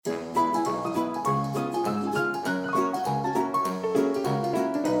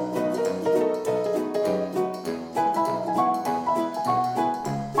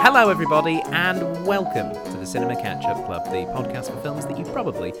Hello everybody and welcome to the Cinema Catch-Up Club, the podcast for films that you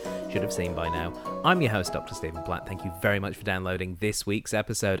probably should have seen by now. I'm your host, Dr. Stephen Platt. Thank you very much for downloading this week's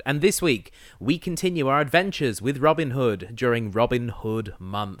episode. And this week, we continue our adventures with Robin Hood during Robin Hood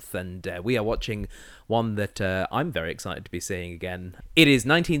month. And we are watching one that I'm very excited to be seeing again. It is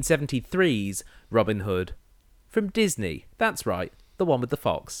 1973's Robin Hood from Disney. That's right. The one with the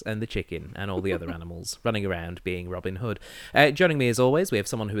fox and the chicken and all the other animals running around being Robin Hood. Joining me as always, we have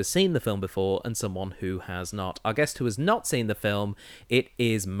someone who has seen the film before and someone who has not. Our guest who has not seen the film, it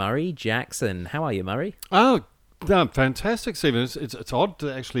is Murray Jackson. How are you, Murray? Oh, fantastic, Stephen. It's odd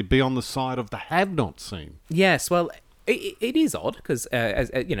to actually be on the side of the have not seen. Yes, well, it is odd because, as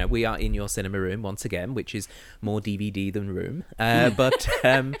you know, we are in your cinema room once again, which is more DVD than room. But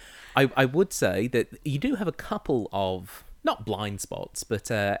I would say that you do have a couple of... not blind spots, but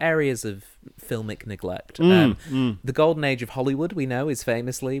areas of filmic neglect. The golden age of Hollywood, we know, is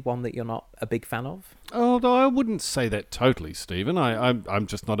famously one that you're not a big fan of. Oh, no, I wouldn't say that totally, Stephen. I'm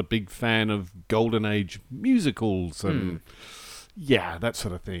just not a big fan of golden age musicals and yeah, that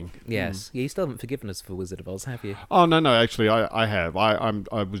sort of thing. Yes, you still haven't forgiven us for Wizard of Oz, have you? Oh no, actually, I have.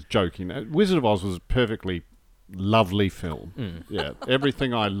 I was joking. Wizard of Oz was a perfectly lovely film. Yeah,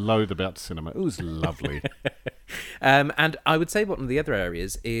 everything I loathe about cinema, it was lovely. And I would say one of the other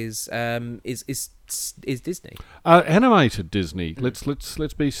areas is Disney. Animated Disney.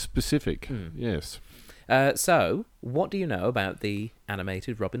 Let's be specific. Yes. So, what do you know about the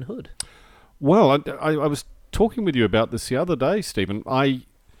animated Robin Hood? Well, I was talking with you about this the other day, Stephen.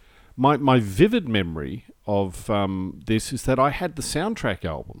 My vivid memory of this is that I had the soundtrack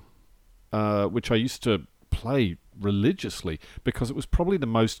album, which I used to play religiously because it was probably the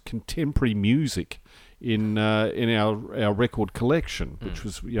most contemporary music in our record collection, which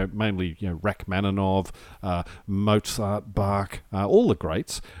was mainly Rachmaninoff, Mozart, Bach, all the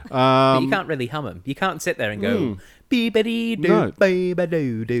greats. But you can't really hum them. You can't sit there and go beep-a-dee-doo,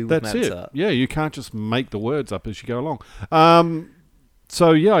 beep-a-doo-doo. That's Mozart. it. Yeah, you can't just make the words up as you go along.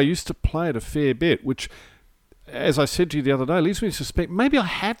 So yeah, I used to play it a fair bit, which, as I said to you the other day, leads me to suspect maybe I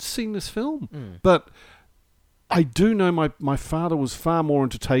have seen this film, but I do know my father was far more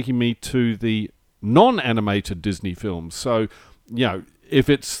into taking me to the non-animated Disney films. So, if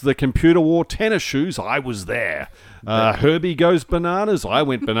it's the computer wore tennis shoes, I was there. Herbie Goes Bananas, I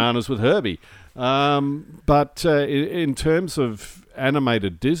went bananas with Herbie. But in terms of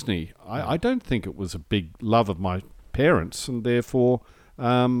animated Disney, I don't think it was a big love of my parents, and therefore,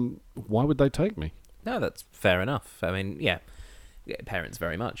 why would they take me? No, that's fair enough. I mean, yeah. Parents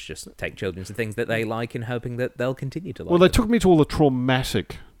very much just take children to things that they like in hoping that they'll continue to like. Well, they took me to all the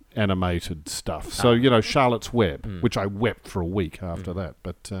traumatic animated stuff. So, Charlotte's Web, which I wept for a week after that.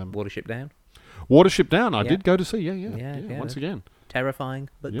 But Watership Down? Watership Down, I did go to see, yeah, once again. Terrifying,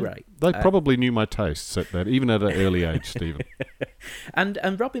 but great. They probably knew my tastes at that, even at an early age, Stephen.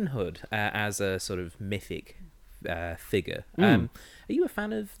 And Robin Hood, as a sort of mythic figure, are you a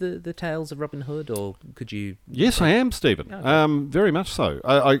fan of the tales of Robin Hood, or could you... Yes, I am, Stephen. Okay. Very much so.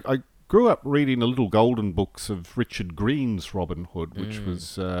 I grew up reading the little golden books of Richard Green's Robin Hood, which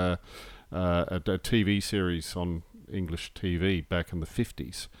was a TV series on English TV back in the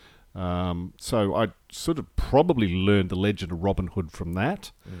 50s. So I sort of probably learned the legend of Robin Hood from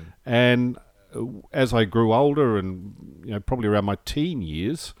that. And as I grew older and probably around my teen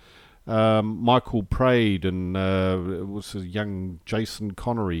years... Michael Praed and it was a young Jason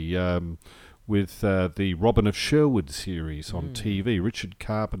Connery with the Robin of Sherwood series on TV. Richard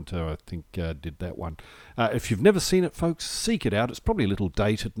Carpenter, I think, did that one. If you've never seen it, folks, seek it out. It's probably a little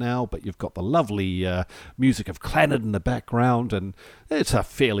dated now, but you've got the lovely music of Clannad in the background, and it's a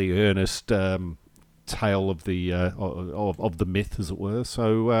fairly earnest tale of the myth, as it were.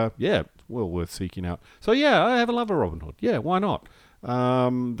 So, yeah, well worth seeking out. So, yeah, I have a love of Robin Hood. Yeah, why not?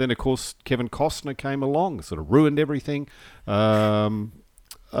 Then, of course, Kevin Costner came along, sort of ruined everything. But,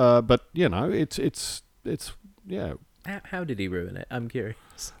 it's yeah. How did he ruin it? I'm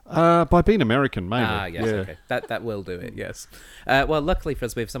curious. By being American, maybe. Yes, okay. That will do it, yes. Well, luckily for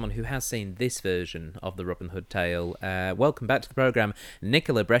us, we have someone who has seen this version of the Robin Hood tale. Welcome back to the programme,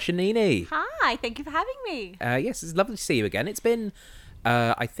 Nicola Brescianini. Hi, thank you for having me. Yes, it's lovely to see you again. It's been...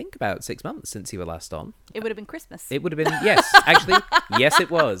 I think about 6 months since you were last on. It would have been Christmas. It would have been, yes, actually, yes, it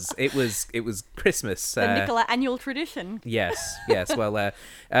was. It was Christmas. The Nicola annual tradition. Yes. Well,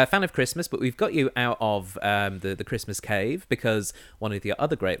 fan of Christmas, but we've got you out of the Christmas cave because one of your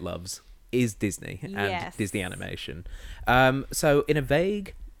other great loves is Disney and Disney animation. So in a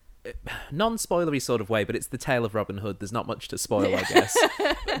vague non-spoilery sort of way, but it's the tale of Robin Hood. There's not much to spoil, I guess.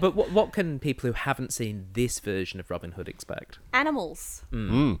 But what can people who haven't seen this version of Robin Hood expect? Animals.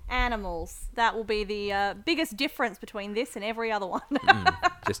 Animals. That will be the biggest difference between this and every other one.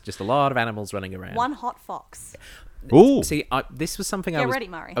 Just a lot of animals running around. One hot fox. Ooh. See, this was something Get ready,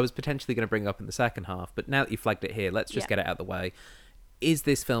 Murray. I was potentially going to bring up in the second half, but now that you flagged it here, let's just get it out of the way. Is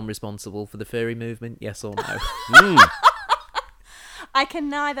this film responsible for the furry movement? Yes or no? I can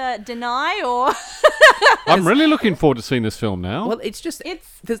neither deny or... I'm really looking forward to seeing this film now. Well,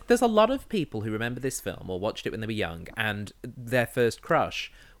 there's a lot of people who remember this film or watched it when they were young, and their first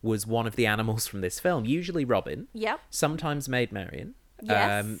crush was one of the animals from this film. Usually Robin. Yep. Sometimes Maid Marian.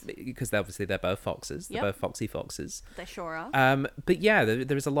 Yes. Because obviously they're both foxes. They're both foxy foxes. They sure are. But yeah,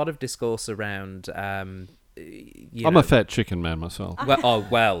 there is a lot of discourse around... I'm a fat chicken man myself.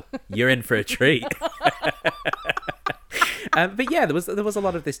 Well, you're in for a treat. But yeah, there was a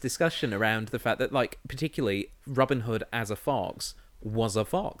lot of this discussion around the fact that, like, particularly Robin Hood as a fox was a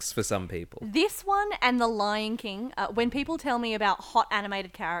fox for some people. This one and The Lion King, when people tell me about hot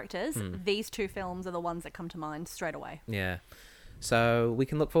animated characters, these two films are the ones that come to mind straight away. Yeah. So we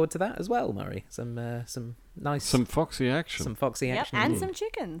can look forward to that as well, Murray. Some foxy action. Some foxy action. And some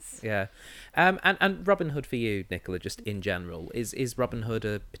chickens. Yeah. And Robin Hood for you, Nicola, just in general, is Robin Hood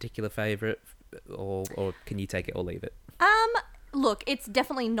a particular favourite, or can you take it or leave it? Look, it's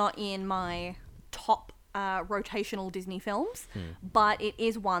definitely not in my top rotational Disney films, but it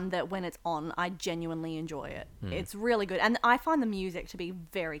is one that when it's on, I genuinely enjoy it. It's really good. And I find the music to be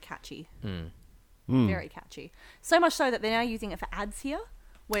very catchy. Very catchy. So much so that they're now using it for ads here,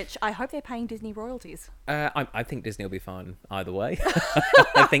 which I hope they're paying Disney royalties. I think Disney will be fine either way.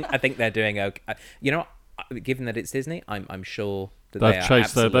 I think they're doing okay. You know, given that it's Disney, I'm sure that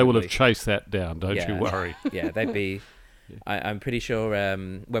they will have chased that down. Don't you worry. Yeah, they'd be. I'm pretty sure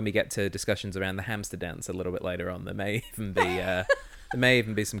when we get to discussions around the hamster dance a little bit later on, there may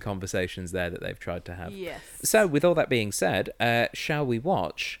even be some conversations there that they've tried to have. Yes. So, with all that being said, shall we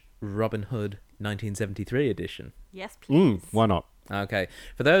watch Robin Hood 1973 edition? Yes, please. Why not? Okay.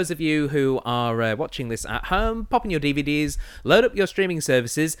 For those of you who are watching this at home, pop in your DVDs, load up your streaming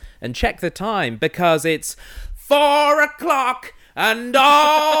services, and check the time, because it's 4 o'clock and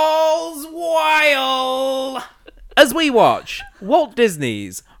all's well as we watch Walt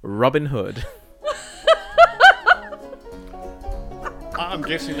Disney's Robin Hood. I'm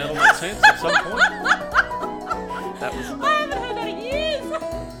guessing that'll make sense at some point. That was... I haven't heard that in years.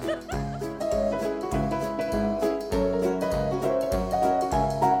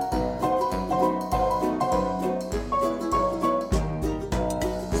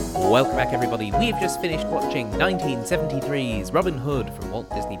 Welcome back, everybody. We've just finished watching 1973's Robin Hood from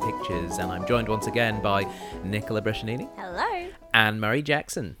Walt Disney Pictures, and I'm joined once again by Nicola Brescianini. Hello. And Murray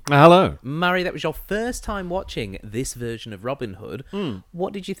Jackson. Hello. Murray, that was your first time watching this version of Robin Hood.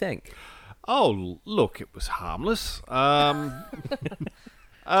 What did you think? Oh, look, it was harmless. Look,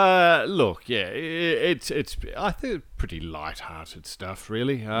 yeah, it's I think it's pretty light-hearted stuff,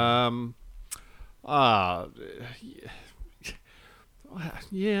 really.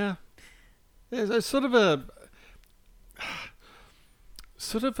 Yeah, there's a sort of a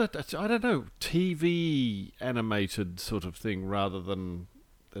I don't know, TV animated sort of thing rather than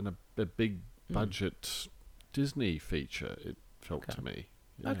a big budget Disney feature. It felt to me.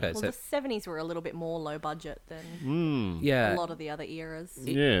 Yeah. Okay, well, so the 70s were a little bit more low budget than yeah, a lot of the other eras.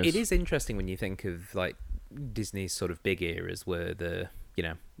 Yes. It is interesting when you think of like Disney's sort of big eras were the,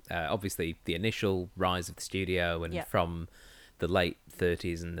 obviously the initial rise of the studio and from the late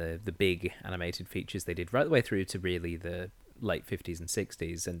 30s and the big animated features they did right the way through to really the late 50s and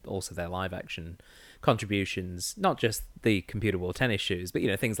 60s, and also their live action contributions, not just the computer wore tennis shoes, but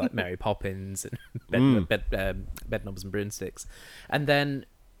things like Mary Poppins and Bedknobs and Broomsticks. And then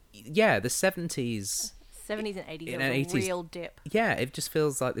the 70s and 80s, in there was 80s, a real dip. Yeah, it just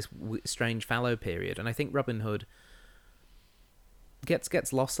feels like this strange fallow period, and I think Robin Hood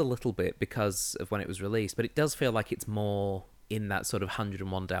gets lost a little bit because of when it was released, but it does feel like it's more in that sort of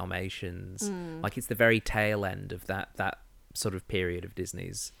 101 Dalmatians, like it's the very tail end of that sort of period of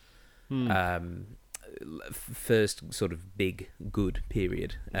Disney's first sort of big good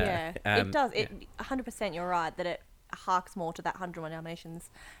period. It does. 100%, you're right that it harks more to that 101 Dalmatians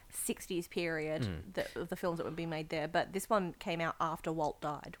 60s period of the films that would be made there. But this one came out after Walt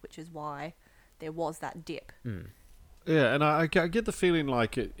died, which is why there was that dip. Yeah, and I get the feeling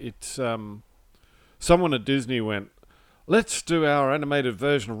like it's someone at Disney went, let's do our animated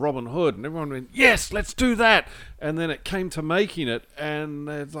version of Robin Hood, and everyone went, yes, let's do that. And then it came to making it, and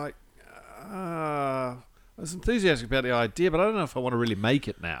it's like, was enthusiastic about the idea, but I don't know if I want to really make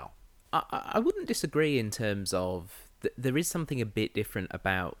it now. I wouldn't disagree in terms of there is something a bit different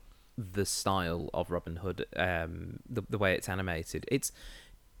about the style of Robin Hood, the way it's animated.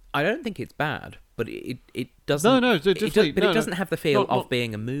 I don't think it's bad, but it doesn't. No, definitely. It doesn't have the feel of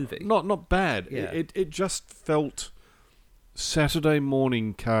being a movie. Not bad. Yeah. It just felt Saturday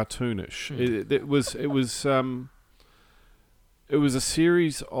morning cartoonish. It was a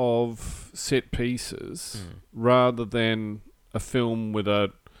series of set pieces rather than a film with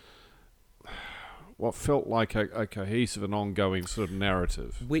what felt like a cohesive and ongoing sort of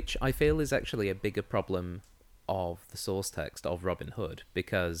narrative. Which I feel is actually a bigger problem of the source text of Robin Hood,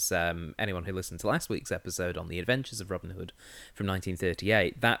 because anyone who listened to last week's episode on the Adventures of Robin Hood from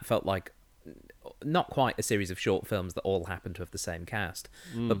 1938, that felt like not quite a series of short films that all happen to have the same cast,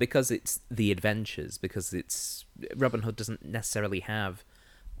 but because it's the adventures, because Robin Hood doesn't necessarily have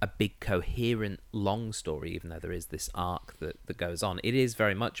a big coherent long story, even though there is this arc that goes on. It is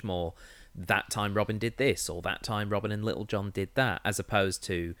very much more that time Robin did this, or that time Robin and Little John did that, as opposed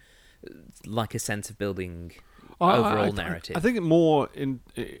to like a sense of building overall narrative. I think it more in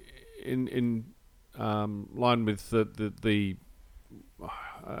line with the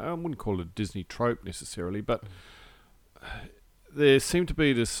I wouldn't call it a Disney trope necessarily, but there seemed to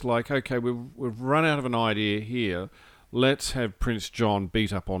be this like, okay, we've run out of an idea here. Let's have Prince John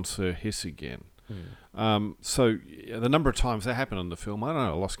beat up on Sir Hiss again. So the number of times that happened in the film, I don't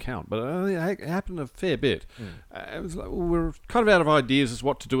know, I lost count, but it happened a fair bit. It was like, well, we're kind of out of ideas as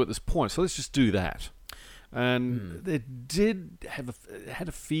what to do at this point, so let's just do that. And it did had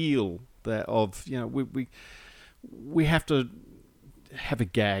a feel that of, you know, we have to have a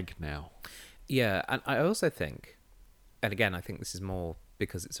gag now. Yeah, and I also think, and again, I think this is more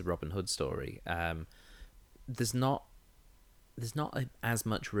because it's a Robin Hood story. There's not as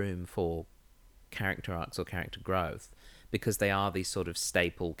much room for character arcs or character growth, because they are these sort of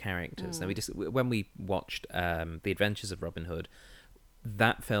staple characters. Now, when we watched The Adventures of Robin Hood,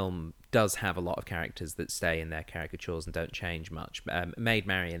 that film does have a lot of characters that stay in their caricatures and don't change much. Maid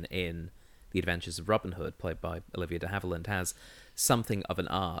Marian in The Adventures of Robin Hood, played by Olivia de Havilland, has something of an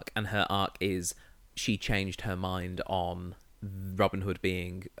arc, and her arc is she changed her mind on Robin Hood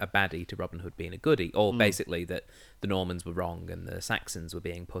being a baddie to Robin Hood being a goodie, or basically that the Normans were wrong and the Saxons were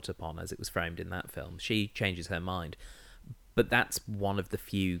being put upon, as it was framed in that film. She changes her mind, but that's one of the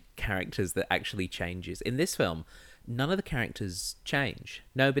few characters that actually changes. In this film, none of the characters change.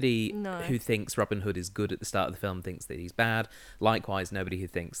 Nobody who thinks Robin Hood is good at the start of the film thinks that he's bad. Likewise, nobody who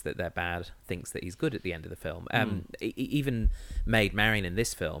thinks that they're bad thinks that he's good at the end of the film. Even Maid Marian in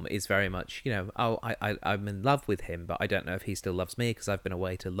this film is very much, you know, I'm in love with him, but I don't know if he still loves me because I've been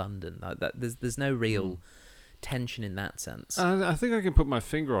away to London. There's no real tension in that sense. I think I can put my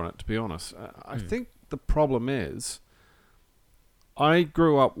finger on it, to be honest. I think the problem is I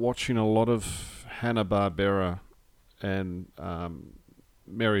grew up watching a lot of Hanna-Barbera and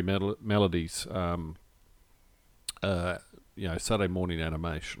Merry Melodies, Saturday morning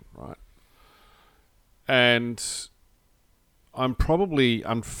animation, right? And I'm probably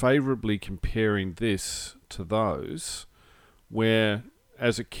unfavorably comparing this to those where,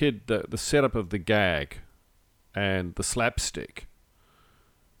 as a kid, the setup of the gag and the slapstick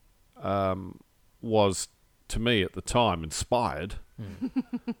was, to me at the time, inspired.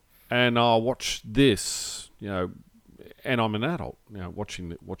 And I'll watch this, you know, and I'm an adult, you know,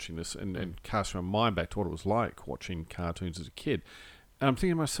 watching this and casting my mind back to what it was like watching cartoons as a kid. And I'm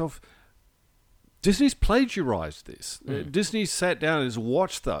thinking to myself, Disney's plagiarized this. Disney sat down and has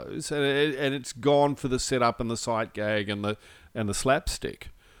watched those, and it's gone for the setup and the sight gag and the slapstick,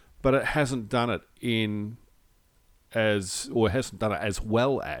 but it hasn't done it as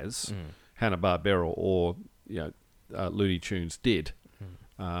well as Hanna-Barbera or, you know, Looney Tunes did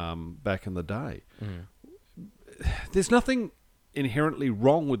back in the day. There's nothing inherently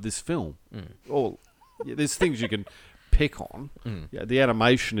wrong with this film. Or there's things you can pick on. Yeah, the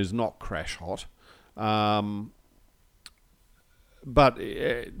animation is not crash hot, but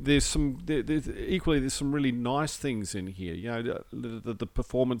there's some really nice things in here. You know, the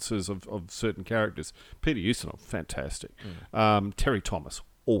performances of certain characters. Peter Ustinov, fantastic. Terry Thomas,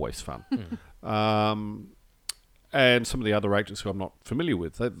 always fun. And some of the other actors who I'm not familiar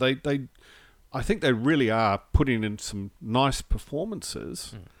with, they I think they really are putting in some nice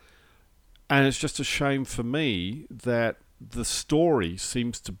performances. And it's just a shame for me that the story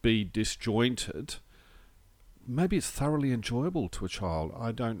seems to be disjointed. Maybe it's thoroughly enjoyable to a child.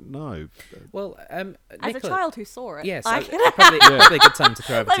 I don't know. Well, as a child who saw it, yes, probably a good time to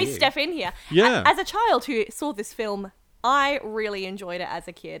throw over Let to me you. step in here. Yeah. As a child who saw this film I really enjoyed it as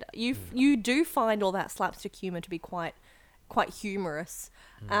a kid. You do find all that slapstick humor to be quite humorous,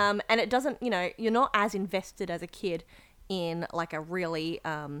 and it doesn't. You're not as invested as a kid in like a really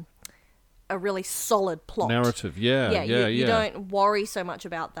solid plot narrative. You don't worry so much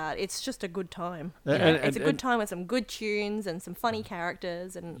about that. It's just a good time. It's a good time with some good tunes and some funny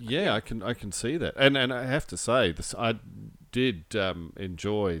characters. And I can see that. And I have to say, I did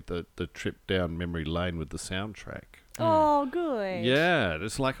enjoy the trip down memory lane with the soundtrack. Oh, good. Yeah,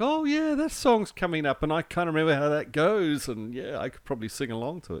 it's like, oh yeah, that song's coming up, and I can't remember how that goes, and I could probably sing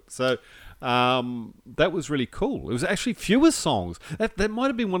along to it. So that was really cool. It was actually fewer songs. That might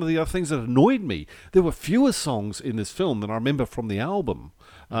have been one of the other things that annoyed me. There were fewer songs in this film than I remember from the album.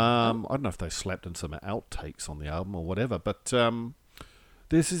 I don't know if they slapped in some outtakes on the album or whatever, but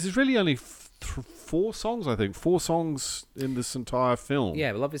there's really only 4 songs, I think. 4 songs in this entire film.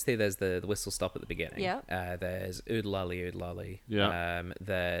 Yeah, well, obviously there's the whistle stop at the beginning. Yeah. There's Oodalali Oodalali. Yeah.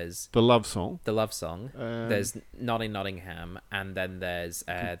 There's the love song. There's Nottingham, and then there's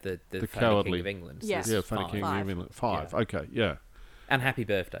the Phony Cowardly King of England. So Yes. Yeah, Phony King of England. 5. Yeah. Okay, yeah. And Happy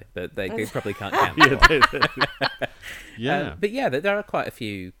Birthday, but they probably can't count. Yeah. But yeah, there are quite a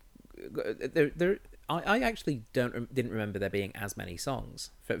few. I actually didn't remember there being as many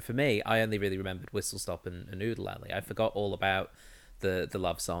songs. For me, I only really remembered Whistle Stop and Oodalali. I forgot all about the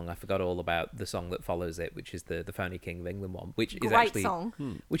love song. I forgot all about the song that follows it, which is the Phony King of England one, which is actually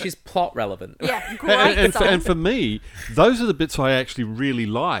which is plot relevant. Yeah, great song. And for me, those are the bits I actually really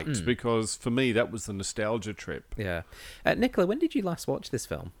liked because for me that was the nostalgia trip. Yeah, Nicola, when did you last watch this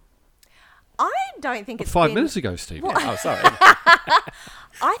film? I don't think it's 5 minutes ago, Steve. Oh, sorry.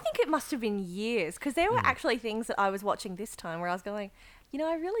 I think it must have been years, because there were actually things that I was watching this time where I was going,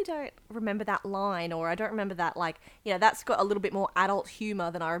 I really don't remember that line, or I don't remember that, that's got a little bit more adult humour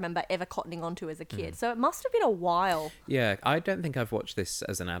than I remember ever cottoning onto as a kid. So it must have been a while. Yeah, I don't think I've watched this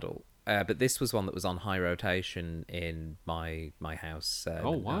as an adult. But this was one that was on high rotation in my house.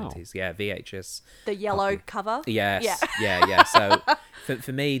 Oh, in the wow. 90s. Yeah, VHS. The yellow cover? Yes. Yeah. So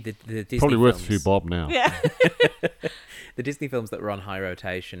for me, the Disney Probably worth films, a few bob now. Yeah. the Disney films that were on high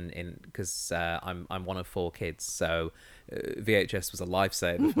rotation, because I'm one of 4 kids, so VHS was a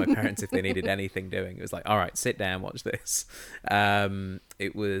lifesaver for my parents if they needed anything doing. It was like, all right, sit down, watch this.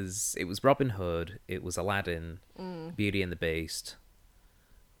 It was Robin Hood, it was Aladdin, Beauty and the Beast,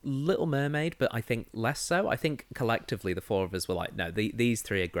 Little Mermaid, but I think less so. I think collectively the 4 of us were like, no, these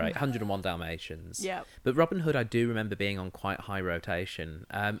 3 are great. 101 Dalmatians. Yeah. But Robin Hood, I do remember being on quite high rotation.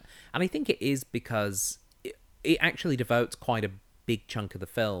 And I think it is because it actually devotes quite a big chunk of the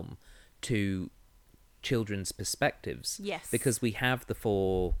film to children's perspectives. Yes. Because we have the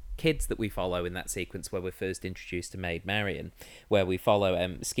 4 kids that we follow in that sequence where we're first introduced to Maid Marian, where we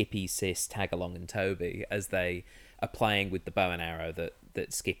follow Skippy, Sis, Tagalong and Toby as they are playing with the bow and arrow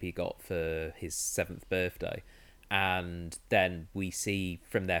that Skippy got for his 7th birthday. And then we see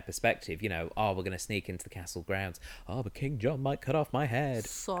from their perspective, we're going to sneak into the castle grounds. Oh, but King John might cut off my head.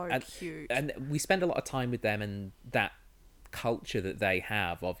 So cute. And we spend a lot of time with them and that culture that they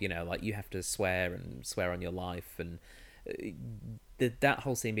have of, you have to swear on your life. And that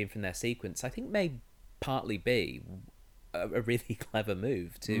whole scene being from their sequence, I think may partly be a really clever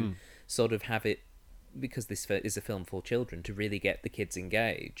move to sort of have it, because this is a film for children, to really get the kids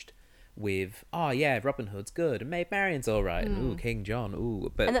engaged with, oh yeah, Robin Hood's good and Maid Marian's all right, and ooh, King John,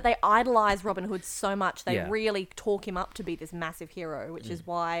 ooh, but and that they idolize Robin Hood so much, they really talk him up to be this massive hero, which is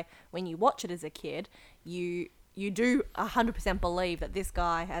why when you watch it as a kid, you do 100% believe that this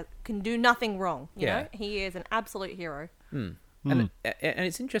guy can do nothing wrong. You know, he is an absolute hero. And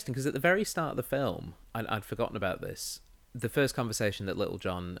it's interesting because at the very start of the film, I'd forgotten about this. The first conversation that Little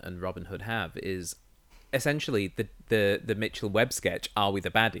John and Robin Hood have is essentially the Mitchell Webb sketch, Are We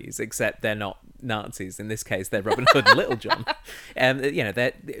the Baddies? Except they're not Nazis. In this case, they're Robin Hood and Little John.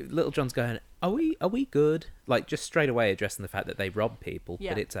 Little John's going, are we good? Like, just straight away addressing the fact that they rob people,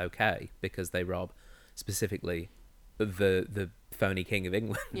 but it's okay because they rob specifically the phony King of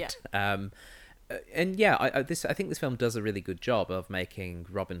England. Yeah. I think this film does a really good job of making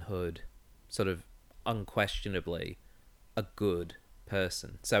Robin Hood sort of unquestionably a good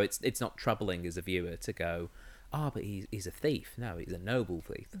person. So it's not troubling as a viewer to go, but he's a thief. No, he's a noble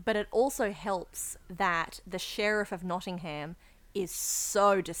thief. But it also helps that the Sheriff of Nottingham is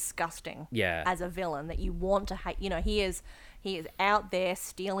so disgusting as a villain that you want to hate. He is out there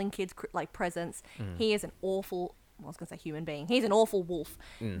stealing kids' presents. He is an awful, I was going to say human being. He's an awful wolf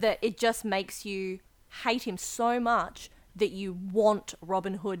that it just makes you hate him so much that you want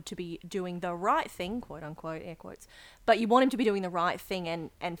Robin Hood to be doing the right thing, quote unquote, air quotes, but you want him to be doing the right thing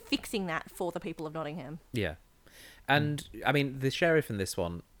and fixing that for the people of Nottingham. Yeah. And I mean, the sheriff in this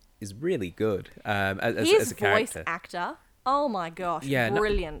one is really good His as a character. voice actor. Oh my gosh, Yeah,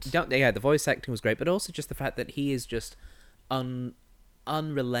 brilliant. The voice acting was great, but also just the fact that he is just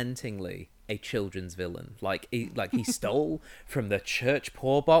unrelentingly a children's villain. Like he stole from the church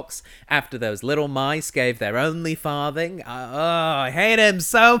poor box after those little mice gave their only farthing. I hate him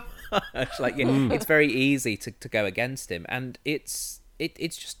so much. Like it's very easy to go against him, and it's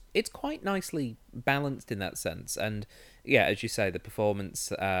quite nicely balanced in that sense. And yeah, as you say, the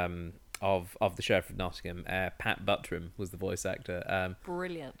performance of the Sheriff of Nottingham, Pat Buttram was the voice actor.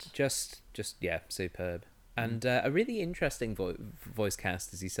 Brilliant. Just superb. And a really interesting voice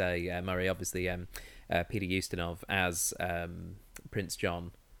cast, as you say, Murray. Obviously, Peter Ustinov as Prince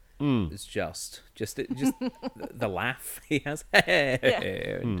John. It's just the laugh he has.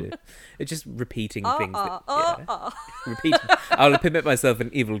 It's just repeating things. Repeating. I'll permit myself an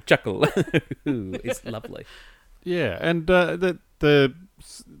evil chuckle. It's lovely. Yeah, and the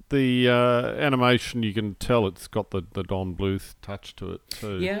animation, you can tell it's got the Don Bluth touch to it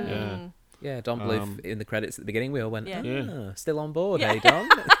too. Yeah, Don Bluth in the credits at the beginning, we all went, still on board, Yeah. hey, Don?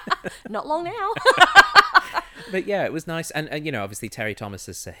 Not long now. But yeah, it was nice. And obviously Terry Thomas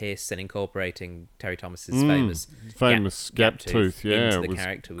as Sir Hiss and incorporating Terry Thomas's famous gap tooth. Yeah, into it the was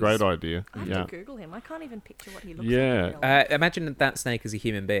character a great idea. I have Yeah. to Google him. I can't even picture what he looks like. in real life. Imagine that snake as a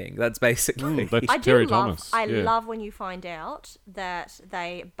human being. That's basically... That's I Terry do love. Thomas. I yeah. love when you find out that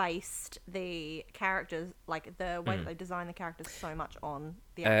they based the characters, like the way that they designed the characters, so much on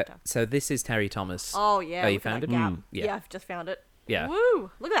the actor. So this is Terry Thomas. Oh yeah, Oh, you look at found that it? gap. Yeah. Yeah, I've just found it. Yeah.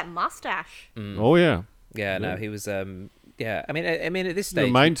 Woo! Look at that mustache. Oh yeah. Yeah, no, he was... yeah, I mean, at this The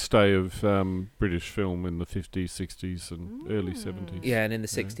stage... mainstay of British film in the 50s, 60s, and early 70s. Yeah, and in the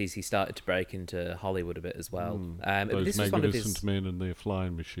 60s he started to break into Hollywood a bit as well. Those This was one of magnificent his... men and their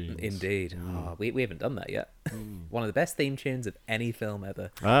flying machines. Indeed. Oh, we haven't done that yet. One of the best theme tunes of any film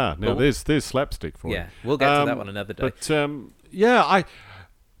ever. Now But- there's slapstick for you. Yeah, we'll get to that one another day. But I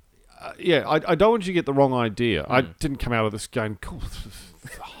don't want you to get the wrong idea. I didn't come out of this going, cool, this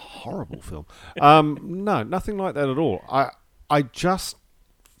is a horrible film. No, nothing like that at all. I just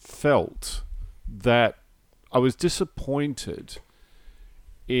felt that I was disappointed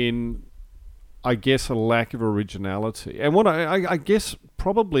in, I guess, a lack of originality. And what I guess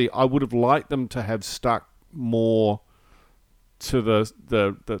probably I would have liked them to have stuck more to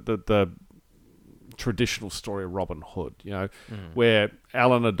the traditional story of Robin Hood, where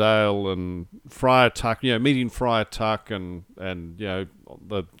Alan Adale and Friar Tuck, meeting Friar Tuck and the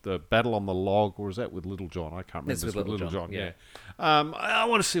battle on the log, or is that with Little John? I can't remember. It's with Little John, yeah. I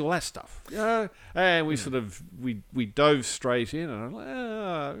want to see all that stuff, and we sort of we dove straight in, and I'm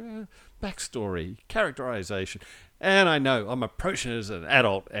like, backstory, characterization. And I know I'm approaching it as an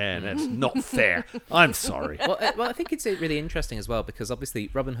adult, and it's not fair. I'm sorry. Well, I think it's really interesting as well, because obviously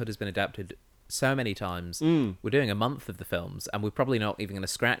Robin Hood has been adapted so many times. We're doing a month of the films, and we're probably not even going to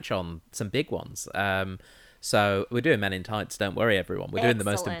scratch on some big ones. So we're doing Men in Tights. Don't worry, everyone. We're doing the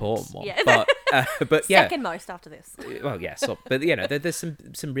most Excellent. important one. Yeah. But yeah. Second most after this. Well, yeah. But there's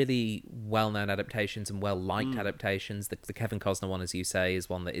some really well-known adaptations and well-liked adaptations. The Kevin Costner one, as you say, is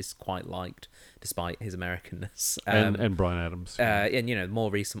one that is quite liked, despite his Americanness. And Bryan Adams. And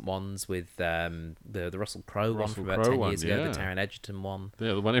more recent ones with the Russell Crowe one from about 10 years ago, the Taron Egerton one.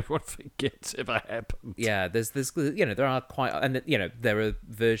 Yeah, the one everyone forgets ever happened. Yeah, there's there are quite, and there are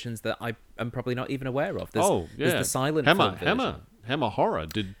versions that I am probably not even aware of. There's the silent film version. Hammer Horror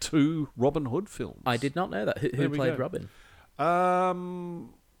did 2 Robin Hood films. I did not know that. Who played Robin? God,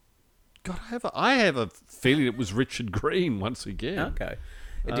 I have a feeling it was Richard Green once again. Okay.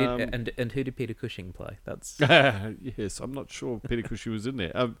 And who did Peter Cushing play? That's yes, I'm not sure Peter Cushing was in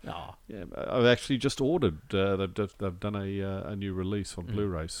there. Yeah, I've actually just ordered. They've done a new release on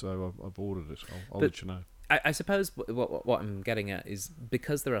Blu-ray, so I've ordered it. I'll let you know. I suppose what I'm getting at is,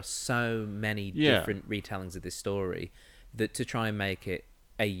 because there are so many different retellings of this story, that to try and make it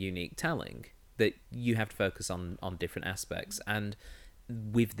a unique telling, that you have to focus on different aspects. And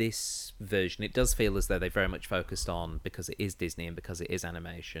with this version, it does feel as though they very much focused on, because it is Disney and because it is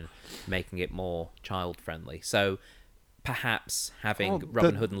animation, making it more child-friendly. So perhaps having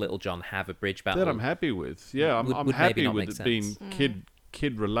Robin Hood and Little John have a bridge battle... That I'm happy with. Yeah, I'm happy with it being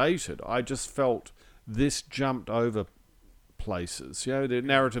kid-related. I just felt this jumped over places.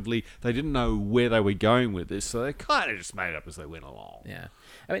 Narratively, they didn't know where they were going with this, so they kind of just made up as they went along. Yeah,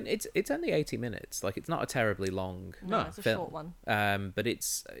 I mean, it's only 80 minutes. Like, it's not a terribly long it's a film. short one. But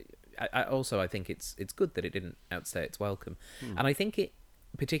it's I think it's good that it didn't outstay its welcome. And I think it,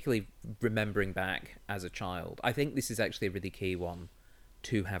 particularly remembering back as a child, I think this is actually a really key one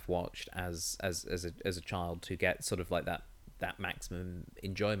to have watched as a child to get sort of like that maximum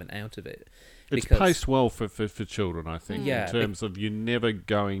enjoyment out of it. It's paced well for children, I think, Yeah, in terms of you're never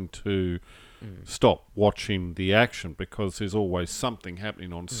going to stop watching the action because there's always something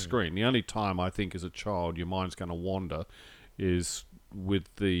happening on screen. The only time I think as a child your mind's going to wander is with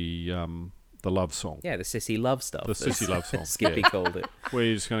the love song. Yeah, the sissy love stuff. The sissy love song. Skippy called it. Where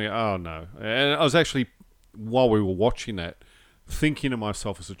you're just going to go, oh no. And I was actually, while we were watching that, thinking to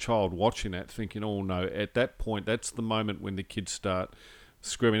myself as a child watching that, thinking, oh no, at that point, that's the moment when the kids start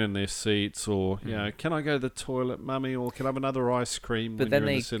screaming in their seats or, you know, can I go to the toilet, mummy, or can I have another ice cream But when then you're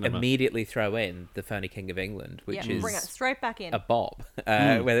in they the cinema? immediately throw in the Phony King of England, which is bring it straight back in. a bop.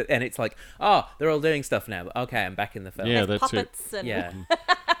 And it's like, they're all doing stuff now. Okay, I'm back in the film. Yeah, There's that's it. puppets and Yeah.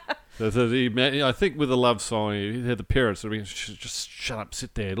 I think with the love song, you hear the parents are just shut up,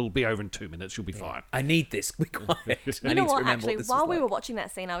 sit there. It'll be over in 2 minutes. You'll be fine. I need this. Be quiet. I You need know to what? remember Actually, what this while was we like. were watching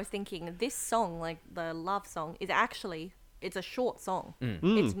that scene, I was thinking this song, like the love song, is actually it's a short song.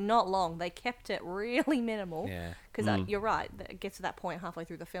 It's not long. They kept it really minimal. Yeah. Because you're right. It gets to that point halfway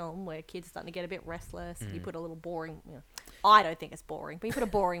through the film where kids are starting to get a bit restless. You put a little boring. You know, I don't think it's boring, but you put a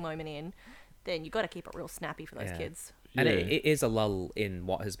boring moment in, then you got to keep it real snappy for those Yeah. kids. And Yeah. it is a lull in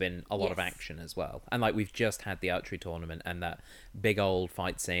what has been a lot of Yes. action as well. And like we've just had the archery tournament and that big old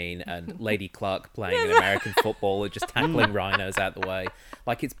fight scene and Lady Clark playing an American football and just tackling rhinos out the way.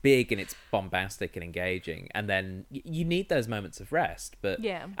 Like it's big and it's bombastic and engaging. And then you need those moments of rest. But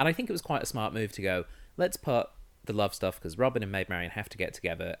Yeah. And I think it was quite a smart move to go, let's put the love stuff because Robin and Maid Marian have to get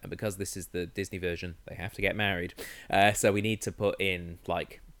together. And because this is the Disney version, they have to get married. So we need to put in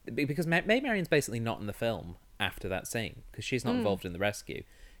like... Because Maid Marian's basically not in the film after that scene because she's not involved in the rescue.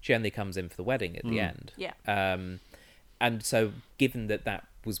 She only comes in for the wedding at the end. Yeah. And so given that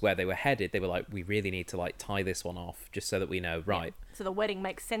was where they were headed, they were like, we really need to like tie this one off just so that we know, right. So the wedding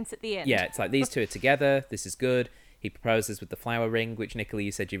makes sense at the end. Yeah, it's like these two are together. This is good. He proposes with the flower ring, which Nicola,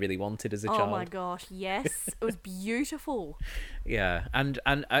 you said you really wanted as a child. Oh my gosh, yes. It was beautiful. Yeah, and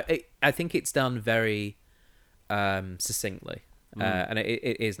I think it's done very succinctly. And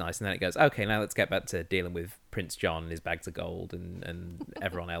it is nice. And then it goes, okay, now let's get back to dealing with Prince John and his bags of gold and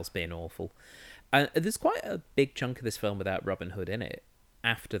everyone else being awful. And there's quite a big chunk of this film without Robin Hood in it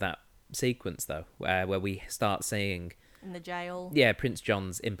after that sequence, though, where we start seeing... In the jail. Yeah, Prince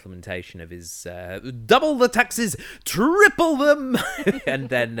John's implementation of his double the taxes, triple them, and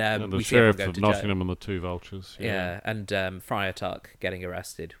then And the we see everyone sheriff go of to jail. Nottingham and the two vultures. Yeah, and Friar Tuck getting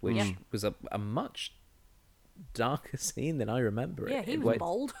arrested, which Yeah. was a much darker scene than I remember it. Yeah, he It was went-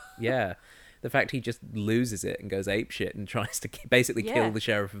 bold. Yeah, the fact he just loses it and goes apeshit and tries to basically Yeah. kill the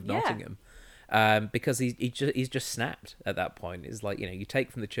sheriff of Yeah. Nottingham. Because he's just snapped at that point. It's like, you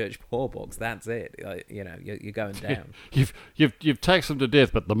take from the church poor books, that's it. Like, you're going down. You've taxed them to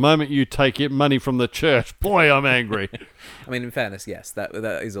death, but the moment you take money from the church, boy, I'm angry. I mean, in fairness, yes, that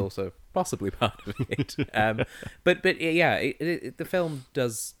is also possibly part of it. But yeah, the film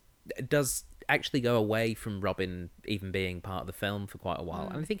does actually go away from Robin even being part of the film for quite a while,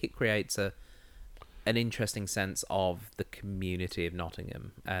 and I think it creates an interesting sense of the community of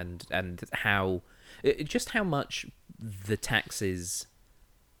Nottingham and how much the taxes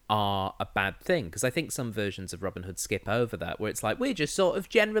are a bad thing, because I think some versions of Robin Hood skip over that, where it's like, we're just sort of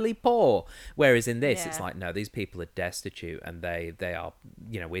generally poor, whereas in this it's Yeah. like, no, these people are destitute and they are,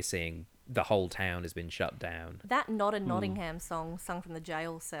 we're seeing the whole town has been shut down. That Not in Nottingham song sung from the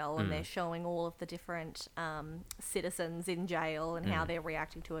jail cell, and they're showing all of the different citizens in jail and how they're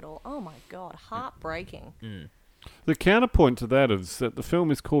reacting to it all. Oh my God, heartbreaking. The counterpoint to that is that the film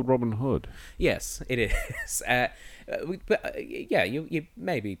is called Robin Hood. Yes, it is. You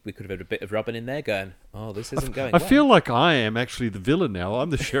maybe we could have had a bit of Robin in there going, oh, this isn't going I well. feel like I am actually the villain now. I'm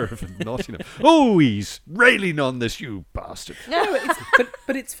the sheriff of Nottingham. Oh, he's railing on this, you bastard. No,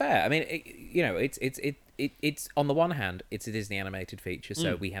 but it's fair. I mean, it's on the one hand, it's a Disney animated feature,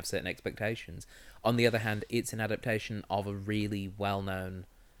 so we have certain expectations. On the other hand, it's an adaptation of a really well-known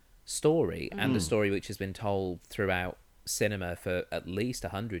story, and a story which has been told throughout cinema for at least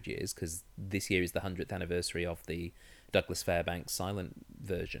 100 years, because this year is the 100th anniversary of the Douglas Fairbanks silent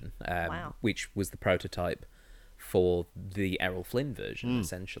version, Wow. which was the prototype for the Errol Flynn version,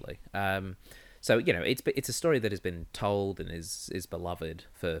 essentially. So it's a story that has been told and is beloved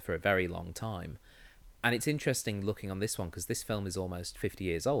for a very long time. And it's interesting looking on this one, because this film is almost 50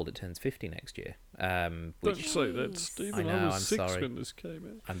 years old. It turns 50 next year. Don't say that, Stephen. I know, was I'm 6 sorry. when this came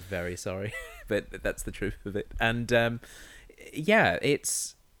out. I'm very sorry, but that's the truth of it. And it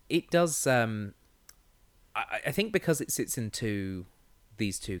does. I think because it sits into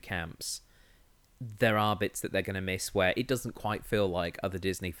these two camps, there are bits that they're going to miss where it doesn't quite feel like other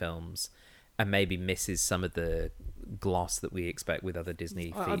Disney films, and maybe misses some of the gloss that we expect with other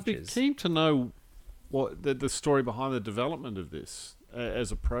Disney features. I'd be keen to know what the story behind the development of this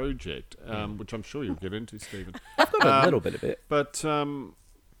as a project, which I'm sure you'll get into, Stephen. I've got a little bit of it. But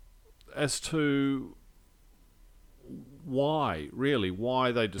as to why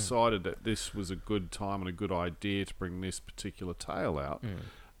they decided that this was a good time and a good idea to bring this particular tale out,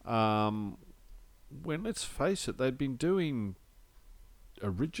 when, let's face it, they'd been doing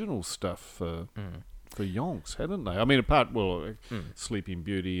original stuff for yonks, hadn't they? I mean, Sleeping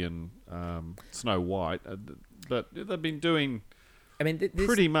Beauty and Snow White, but they've been doing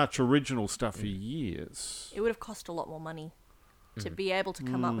pretty much original stuff for years. It would have cost a lot more money to be able to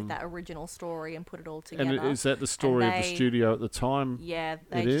come up with that original story and put it all together. And is that the story of the studio at the time? Yeah,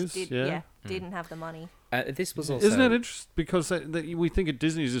 they didn't have the money. This was also... Isn't that interesting? Because we think of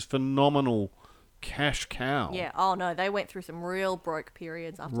Disney as this phenomenal cash cow. Yeah. Oh no, they went through some real broke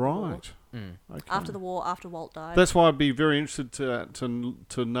periods after the war. Right. Okay. After the war, after Walt died. That's why I'd be very interested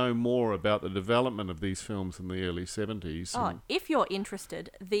to know more about the development of these films in the early 70s. Oh, if you're interested,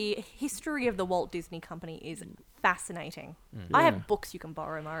 the history of the Walt Disney Company is fascinating. I have books you can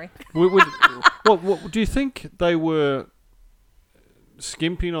borrow, Murray. What do you think they were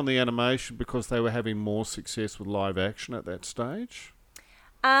skimping on the animation because they were having more success with live action at that stage?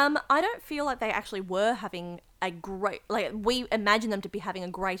 I don't feel like they actually were having a great... Like, we imagine them to be having a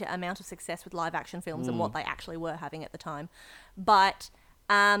greater amount of success with live action films than what they actually were having at the time. But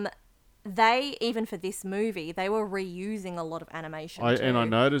they, even for this movie, they were reusing a lot of animation too. And I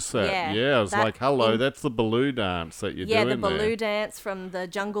noticed that. Yeah, I was like, hello, that's the Baloo dance that you're doing there. Yeah, the Baloo dance from the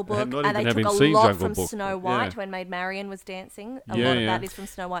Jungle Book. Not And they even took a seen lot Jungle from Book. Snow White when Maid Marian was dancing. A lot of that is from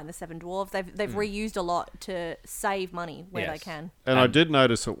Snow White and the Seven Dwarfs. They've reused a lot to save money where they can. And I did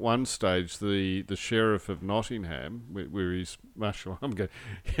notice at one stage the sheriff of Nottingham, where he's Marshall, I'm going,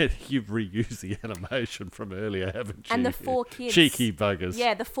 you've reused the animation from earlier, haven't you? And the four kids. Cheeky buggers.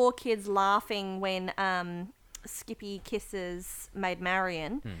 Yeah, the four kids laughing when Skippy kisses Maid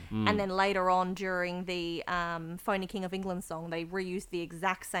Marian, and then later on during the Phony King of England song, they reused the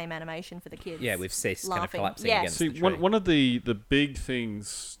exact same animation for the kids. Yeah, with Sis laughing. kind of collapsing against the tree. One of the big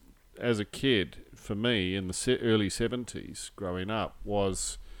things as a kid for me in the early 70s growing up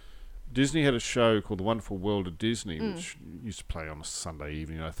was Disney had a show called The Wonderful World of Disney, which used to play on a Sunday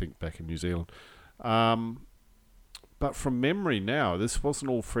evening, I think, back in New Zealand. But from memory now, this wasn't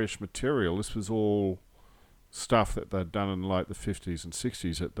all fresh material. This was all stuff that they'd done in like the 50s and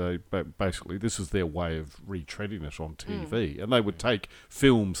 60s. That they basically, this was their way of retreading it on TV. And they would take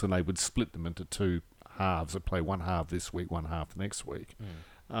films and they would split them into two halves. They'd play one half this week, one half next week.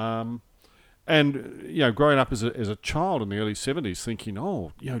 And, you know, growing up as a child in the early 70s thinking,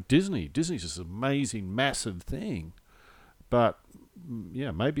 oh, you know, Disney's this amazing, massive thing. But,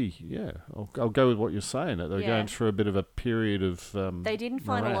 I'll go with what you're saying, that they're going through a bit of a period of they didn't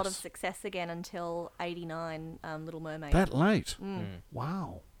find morass. a lot of success again until 89, Little Mermaid. That late?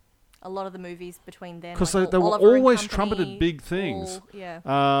 Wow. A lot of the movies between then. Because like they were Oliver and always Company, trumpeted big things.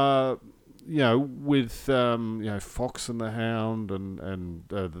 You know, with Fox and the Hound and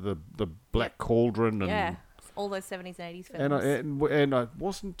the Black Cauldron and all those 70s and 80s films. And I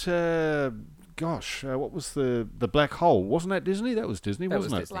wasn't what was the Black Hole? Wasn't that Disney? That was Disney,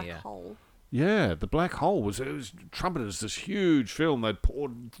 wasn't it? Disney, Black Hole. Yeah, the Black Hole was trumpeted as this huge film. They'd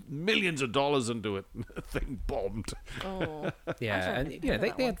poured millions of dollars into it, and the thing bombed. Oh, yeah, and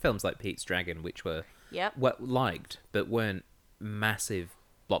they had films like Pete's Dragon, which were liked but weren't massive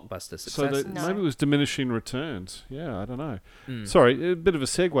blockbuster successes. So maybe it was diminishing returns. Yeah, I don't know. Sorry, a bit of a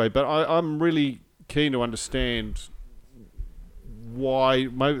segue, but I'm really keen to understand why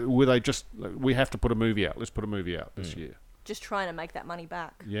were they just, we have to put a movie out. Let's put a movie out this year. Just trying to make that money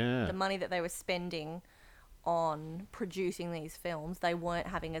back. Yeah. The money that they were spending on producing these films, they weren't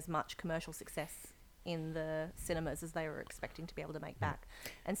having as much commercial success in the cinemas as they were expecting to be able to make back.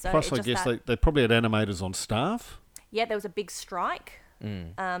 And so plus, I guess they probably had animators on staff. Yeah, there was a big strike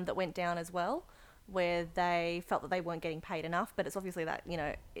that went down as well, where they felt that they weren't getting paid enough. But it's obviously that,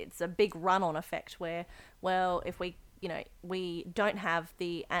 it's a big run-on effect where, well, if we don't have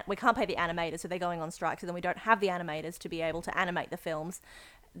we can't pay the animators, so they're going on strike, so then we don't have the animators to be able to animate the films,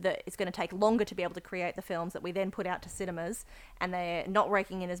 that it's going to take longer to be able to create the films that we then put out to cinemas, and they're not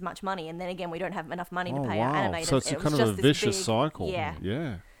raking in as much money, and then again we don't have enough money to pay our animators. So it's kind of a vicious cycle.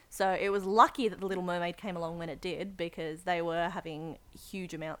 Yeah. So it was lucky that The Little Mermaid came along when it did, because they were having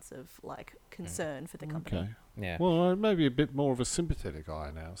huge amounts of concern for the company. Okay. Yeah. Well, maybe a bit more of a sympathetic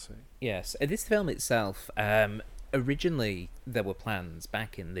eye now. See. Yes, this film itself. Originally, there were plans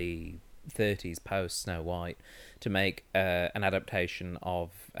back in the 30s post Snow White to make an adaptation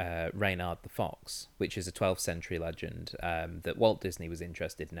of Reynard the Fox, which is a 12th century legend that Walt Disney was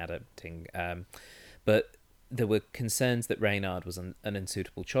interested in adapting. But there were concerns that Reynard was an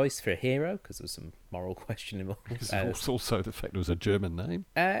unsuitable choice for a hero because there was some moral question involved. There's also the fact it was a German name.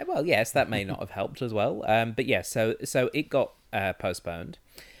 Well, yes, that may not have helped as well. But yeah, so it got postponed.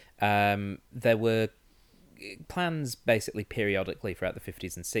 There were plans basically periodically throughout the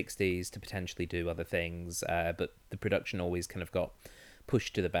 50s and 60s to potentially do other things, but the production always kind of got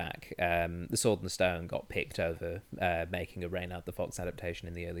pushed to the back. The Sword and the Stone got picked over making a Reynard the Fox adaptation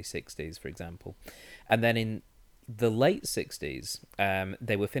in the early 60s, for example. And then in the late 60s,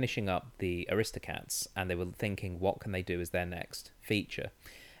 they were finishing up the Aristocats, and they were thinking, what can they do as their next feature?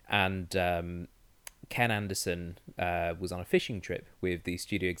 And Ken Anderson was on a fishing trip with the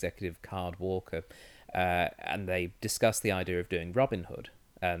studio executive Card Walker, and they discussed the idea of doing Robin Hood.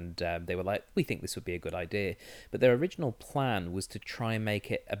 And they were like, we think this would be a good idea. But their original plan was to try and make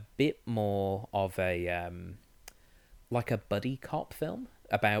it a bit more of a like a buddy cop film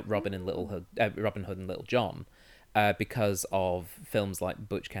about Robin Hood and Little John, because of films like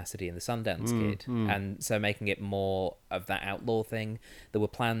Butch Cassidy and the Sundance Kid. And so making it more of that outlaw thing. There were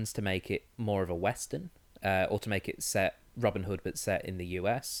plans to make it more of a Western, or to make it set Robin Hood but set in the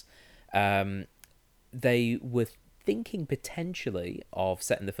US. They were thinking potentially of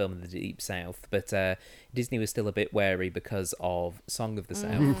setting the film in the Deep South, but Disney was still a bit wary because of Song of the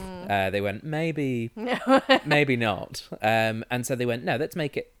South. They went, maybe not. And so they went, no, let's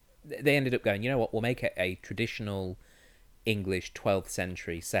make it... They ended up going, you know what, we'll make it a traditional English 12th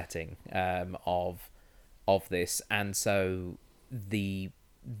century setting of this. And so the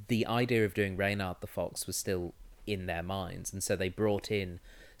idea of doing Reynard the Fox was still in their minds. And so they brought in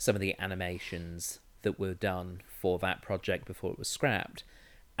some of the animations that were done for that project before it was scrapped,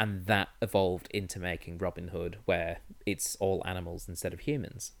 and that evolved into making Robin Hood, where it's all animals instead of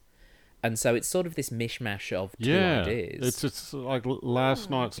humans. And so it's sort of this mishmash of two ideas. It's like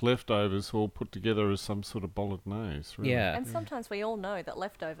last night's leftovers all put together as some sort of bolognese, really. Yeah. And sometimes we all know that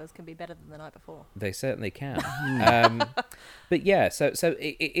leftovers can be better than the night before. They certainly can. But yeah, so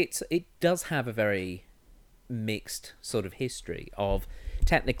it does have a very mixed sort of history of...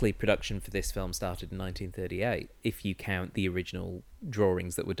 Technically, production for this film started in 1938, if you count the original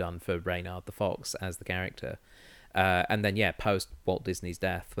drawings that were done for Reynard the Fox as the character. And then, post Walt Disney's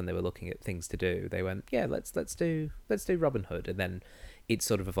death, when they were looking at things to do, they went, let's do Robin Hood, and then it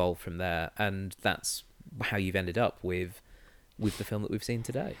sort of evolved from there, and that's how you've ended up with the film that we've seen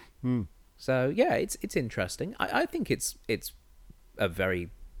today. So yeah, it's interesting. I think it's a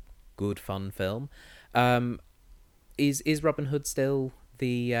very good, fun film. Is Robin Hood still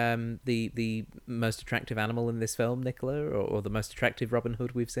the most attractive animal in this film, Nicola, or the most attractive Robin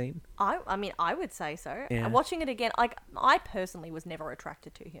Hood we've seen? I mean, I would say so. Yeah. Watching it again, I personally was never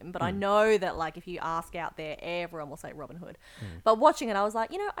attracted to him, but I know that if you ask out there, everyone will say Robin Hood. But watching it, I was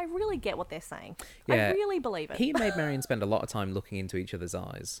like, I really get what they're saying. Yeah. I really believe it. He made Marion spend a lot of time looking into each other's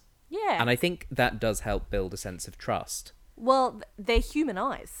eyes. Yeah. And I think that does help build a sense of trust. Well, they're human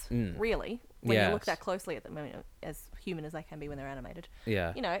eyes, really. When you look Yes. that closely at them, as human as they can be when they're animated.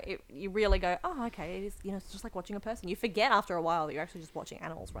 Yeah. You really go, oh, okay, it is, it's just like watching a person. You forget after a while that you're actually just watching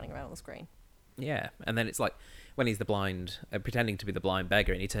animals running around on the screen. Yeah, and then it's like when he's the blind, pretending to be the blind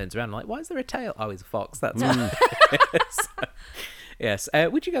beggar, and he turns around like, why is there a tail? Oh, he's a fox. That's what it is. Yes.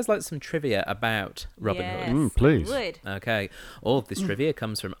 Would you guys like some trivia about Robin Hood? Please. I would. Okay. All of this trivia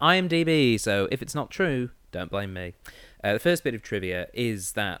comes from IMDb, so if it's not true, don't blame me. The first bit of trivia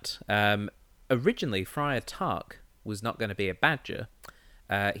is that originally Friar Tuck was not going to be a badger.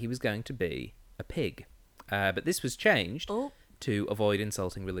 He was going to be a pig. But this was changed to avoid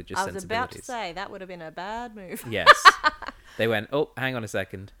insulting religious sensibilities. I was about to say, that would have been a bad move. Yes. They went, hang on a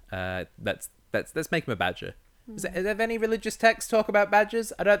second. Let's make him a badger. Is there any religious texts talk about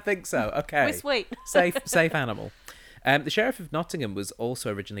badgers? I don't think so. Okay. We're sweet. Safe animal. The Sheriff of Nottingham was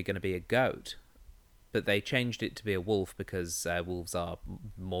also originally going to be a goat, but they changed it to be a wolf because wolves are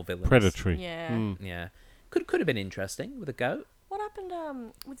more villainous. Predatory. Yeah. Yeah. Could have been interesting with a goat. What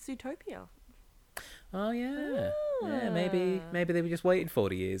happened with Zootopia? Oh, yeah. Yeah, maybe they were just waiting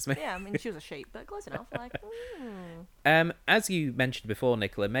 40 years. Yeah, I mean, she was a sheep, but close enough. As you mentioned before,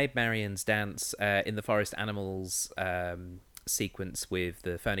 Nicola, Maid Marian's dance in the Forest Animals sequence with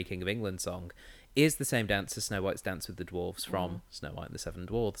the Phony King of England song is the same dance as Snow White's dance with the dwarves from Snow White and the Seven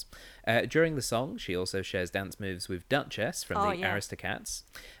Dwarfs. During the song, she also shares dance moves with Duchess from the Aristocats.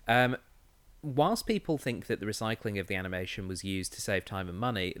 whilst people think that the recycling of the animation was used to save time and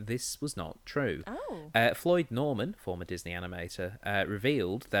money, this was not true. Floyd Norman, former Disney animator,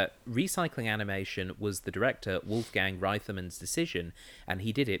 revealed that recycling animation was the director Wolfgang Reitherman's decision, and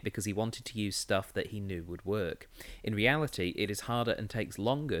he did it because he wanted to use stuff that he knew would work. In reality, it is harder and takes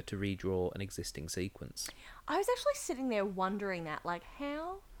longer to redraw an existing sequence. I was actually sitting there wondering that, like,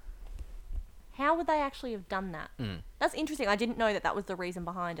 how would they actually have done that? That's interesting. I didn't know that was the reason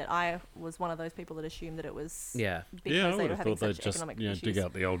behind it. I was one of those people that assumed that it was because they were having such economic issues. Dig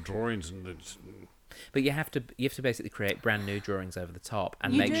out the old drawings and But you have to basically create brand new drawings over the top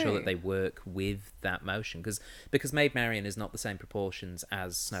and make sure that they work with that motion, because Maid Marian is not the same proportions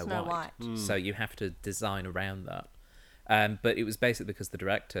as Snow White. So you have to design around that. But it was basically because the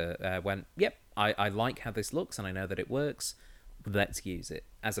director went, "Yep, I like how this looks and I know that it works. Let's use it,"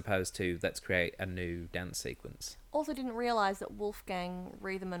 as opposed to let's create a new dance sequence. Also, didn't realise that Wolfgang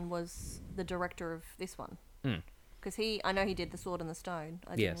Reitherman was the director of this one. Because I know he did The Sword and the Stone.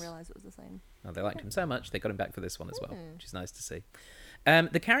 I didn't realise it was the same. Oh, they liked him so much, they got him back for this one as well, which is nice to see.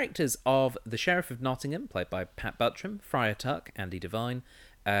 The characters of the Sheriff of Nottingham, played by Pat Buttram, Friar Tuck, Andy Devine,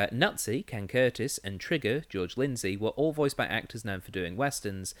 Nutsy, Ken Curtis, and Trigger, George Lindsay, were all voiced by actors known for doing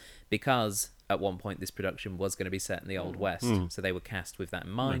westerns, because at one point this production was going to be set in the Old West, so they were cast with that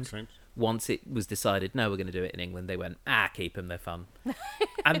in mind. Makes sense. Once it was decided, no, we're going to do it in England, they went, keep them, they're fun.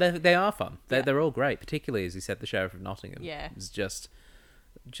 And they are fun. They're all great, particularly, as you said, the Sheriff of Nottingham. Yeah. It's just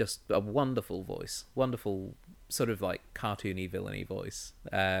a wonderful voice. Wonderful, sort of like cartoony, villainy voice,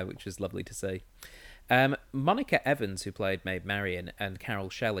 which is lovely to see. Monica Evans, who played Maid Marian, and Carol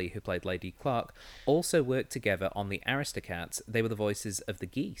Shelley, who played Lady Clark, also worked together on the Aristocats. They were the voices of the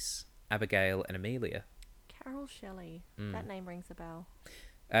geese, Abigail and Amelia. Carol Shelley. That name rings a bell.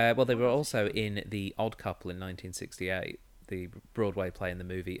 Well, they were also in The Odd Couple in 1968, the Broadway play and the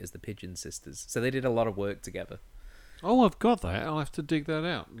movie as the Pigeon Sisters. So they did a lot of work together. Oh, I've got that. I'll have to dig that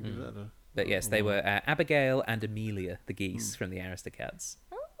out. But yes, they were Abigail and Amelia, the geese from the Aristocats.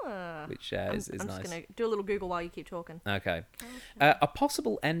 Which is I'm nice. just going to do a little Google while you keep talking. Okay. A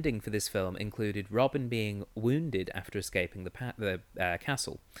possible ending for this film included Robin being wounded after escaping the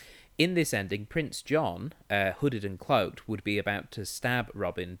castle. In this ending, Prince John, hooded and cloaked, would be about to stab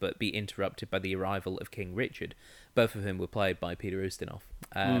Robin, but be interrupted by the arrival of King Richard, both of whom were played by Peter Ustinov.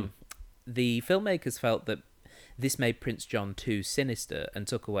 The filmmakers felt that this made Prince John too sinister and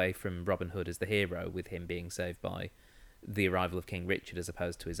took away from Robin Hood as the hero, with him being saved by the arrival of King Richard as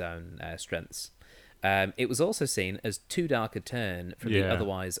opposed to his own strengths. It was also seen as too dark a turn from the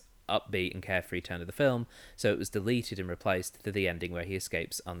otherwise upbeat and carefree tone of the film, so it was deleted and replaced to the ending where he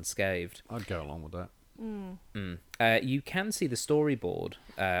escapes unscathed. I'd go along with that. You can see the storyboard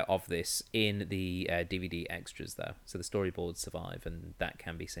of this in the DVD extras, though, so the storyboards survive, and that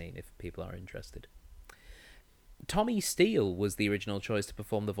can be seen if people are interested. Tommy Steele was the original choice to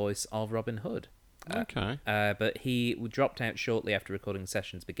perform the voice of Robin Hood. Okay. But he dropped out shortly after recording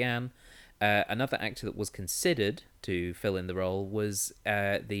sessions began. Another actor that was considered to fill in the role was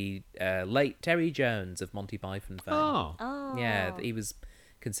the late Terry Jones of Monty Python fame. Oh. Yeah, he was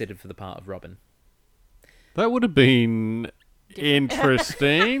considered for the part of Robin. That would have been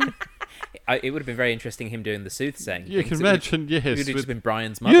interesting. It would have been very interesting him doing the soothsaying. You can imagine, yes. It would have just been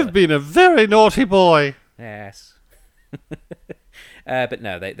Brian's mother. You've been a very naughty boy. Yes. But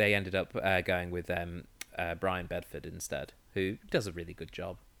no, they ended up going with Brian Bedford instead, who does a really good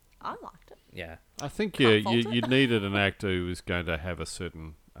job. I liked it. Yeah. I think you needed an actor who was going to have a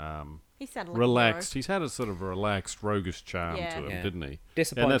certain he sounded like relaxed. He's had a sort of relaxed, roguish charm to him, didn't he?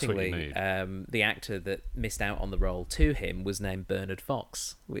 Disappointingly, the actor that missed out on the role to him was named Bernard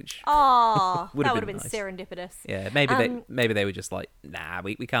Fox, which that would have been nice. serendipitous. Yeah, maybe they were just like, nah,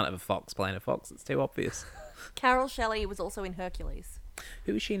 we can't have a fox playing a fox. It's too obvious. Carol Shelley was also in Hercules.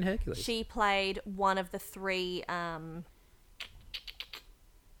 Who was she in Hercules? She played one of the three.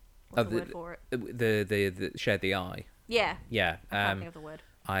 What's the word for it? The shared the eye. Yeah. Yeah. I can't think of the word.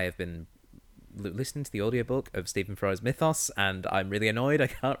 I have been listening to the audiobook of Stephen Fry's Mythos, and I'm really annoyed. I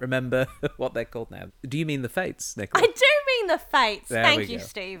can't remember what they're called now. Do you mean the Fates, Nicola? I do mean the Fates. There Thank we you, go.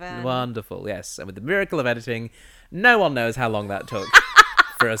 Stephen. Wonderful. Yes, and with the miracle of editing, no one knows how long that took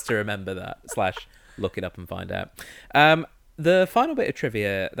for us to remember that. / look it up and find out. The final bit of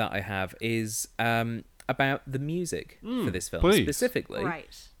trivia that I have is about the music for this film, please. Specifically.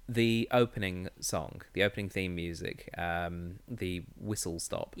 Right. The opening song, the opening theme music, the whistle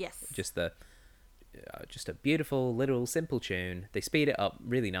stop. Yes. Just a beautiful little simple tune. They speed it up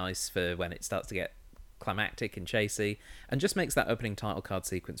really nice for when it starts to get climactic and chasey, and just makes that opening title card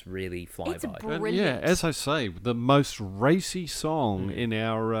sequence really fly It's by. brilliant. As I say, the most racy song in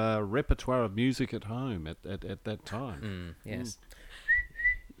our repertoire of music at home at that time. Yes.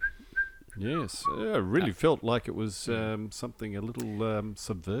 Yes, I really felt like it was something a little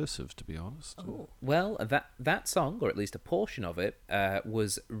subversive, to be honest. Well, that song, or at least a portion of it,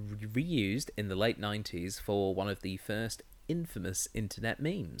 was reused in the late 90s for one of the first infamous internet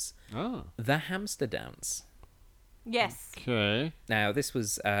memes. The hamster dance. Yes. Okay. Now, this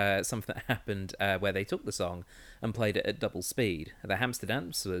was something that happened where they took the song and played it at double speed. The hamster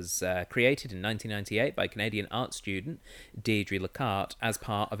dance was created in 1998 by Canadian art student Deirdre Lacarte as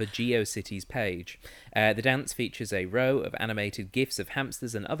part of a GeoCities page. The dance features a row of animated GIFs of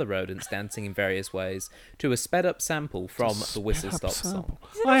hamsters and other rodents dancing in various ways to a sped-up sample from the Whistle Stop song.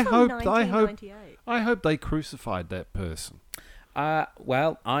 I hope they crucified that person.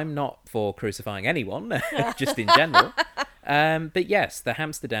 Well, I'm not for crucifying anyone, just in general. But yes, the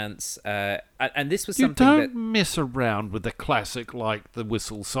hamster dance, and this was something you that... don't mess around with a classic like the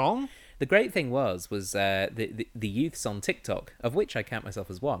Whistle song. The great thing was the youths on TikTok, of which I count myself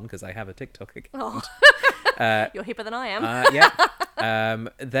as one, because I have a TikTok account. You're hipper than I am. Yeah.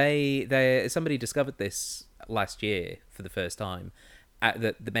 Somebody discovered this last year for the first time,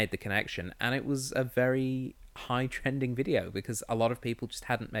 that made the connection, and it was a very high trending video because a lot of people just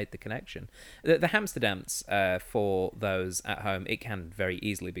hadn't made the connection. The hamster dance, for those at home, it can very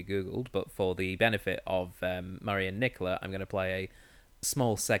easily be googled, but for the benefit of Murray and Nicola, I'm going to play a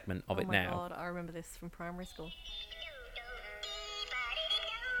small segment of it now. Oh my god, I remember this from primary school.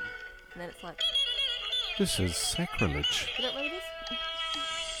 And then it's like... This is sacrilege. You don't remember this?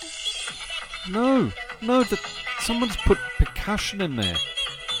 No, someone's put percussion in there.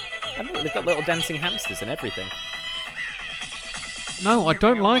 I know, they've got little dancing hamsters and everything. No, I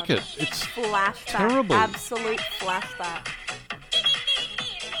don't like it. It's Flashback. terrible. Absolute flashback.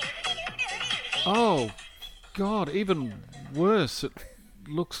 Oh, God, even worse. It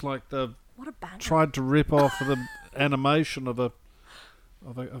looks like they've What a banger. tried to rip off the animation of a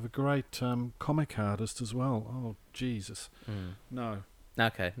great comic artist as well. Oh, Jesus. No.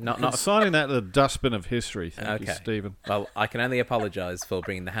 Okay, not Signing that to the dustbin of history. Thank you, Stephen. Well, I can only apologise for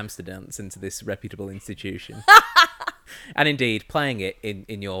bringing the hamster dance into this reputable institution. And indeed, playing it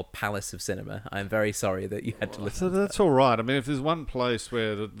in your palace of cinema. I'm very sorry that you had to listen. So that's all right. I mean, if there's one place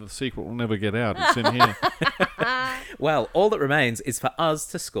where the secret will never get out, it's in here. Well, all that remains is for us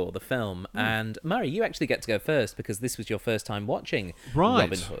to score the film. And Murray, you actually get to go first because this was your first time watching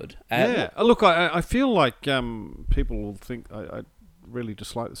Robin Hood. Yeah. Look, I feel like people will think I really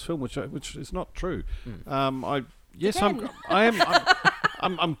dislike this film, which is not true. I'm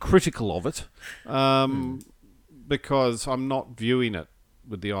critical of it. Because I'm not viewing it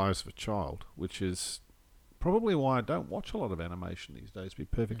with the eyes of a child, which is probably why I don't watch a lot of animation these days, to be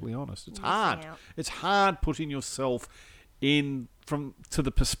perfectly honest. It's hard. It's hard putting yourself to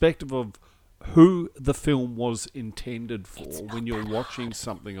the perspective of who the film was intended for when you're watching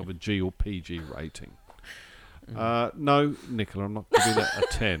something of a G or PG rating. No, Nicola, I'm not giving it a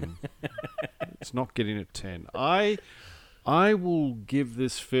 10. It's not getting a 10. I will give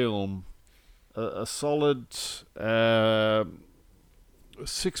this film a solid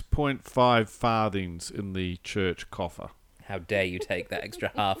 6.5 farthings in the church coffer. How dare you take that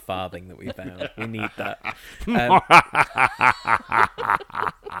extra half farthing that we found? We need that.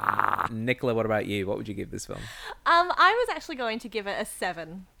 Nicola, what about you? What would you give this film? I was actually going to give it a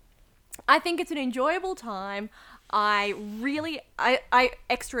 7. I think it's an enjoyable time. I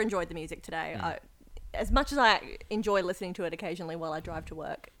extra enjoyed the music today. As much as I enjoy listening to it occasionally while I drive to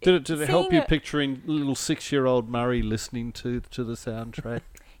work. Did it help you picturing little 6-year-old Murray listening to the soundtrack?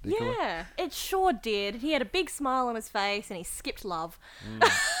 Nicola? Yeah, it sure did. He had a big smile on his face and he skipped Love.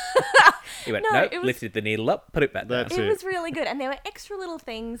 He went, lifted the needle up, put it back down. It was really good. And there were extra little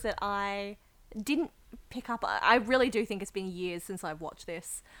things that I didn't pick up. I really do think it's been years since I've watched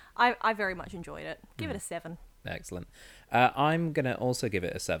this. I very much enjoyed it. Give it a 7. Excellent. I'm going to also give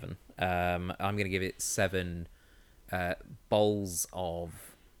it a 7. I'm going to give it 7 bowls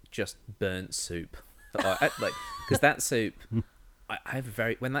of just burnt soup. Because that soup, I have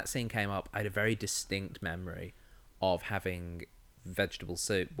when that scene came up, I had a very distinct memory of having vegetable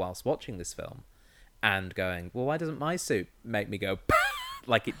soup whilst watching this film and going, well, why doesn't my soup make me go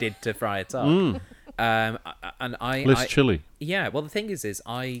like it did to Friar Tuck? Less chili. Yeah, well, the thing is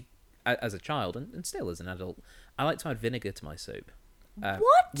I, as a child and still as an adult, I like to add vinegar to my soup.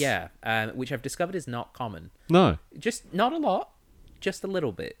 What? Yeah, which I've discovered is not common. No. Just not a lot, just a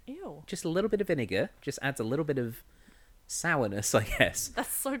little bit. Ew. Just a little bit of vinegar just adds a little bit of sourness, I guess.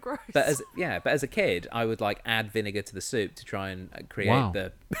 That's so gross. But as a kid, I would like add vinegar to the soup to try and create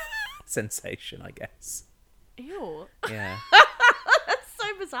the sensation, I guess. Ew. Yeah. That's so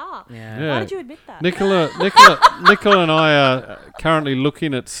bizarre. Yeah. Why did you admit that? Nicola and I are currently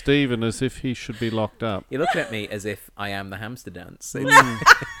looking at Stephen as if he should be locked up. You're looking at me as if I am the hamster dance.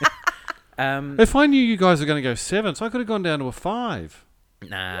 If I knew you guys were going to go 7, so I could have gone down to a 5.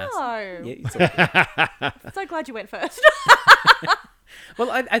 Nah. No. Yeah, it's all- So glad you went first.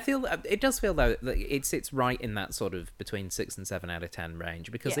 Well, I feel it does feel though that it sits right in that sort of between 6 and 7 out of 10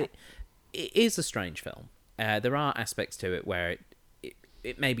 range because it is a strange film. There are aspects to it where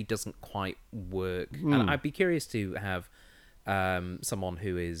it maybe doesn't quite work, and I'd be curious to have someone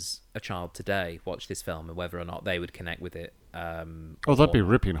who is a child today watch this film and whether or not they would connect with it. They'd be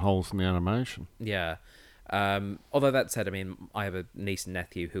ripping holes in the animation. Yeah. Although that said, I mean, I have a niece and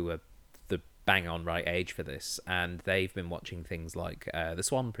nephew who are the bang on right age for this, and they've been watching things like The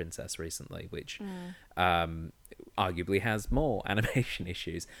Swan Princess recently, which arguably has more animation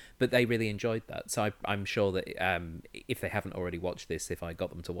issues, but they really enjoyed that. So I'm sure that if they haven't already watched this, if I got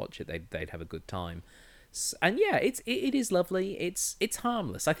them to watch it, they'd have a good time. And yeah, it is lovely. It's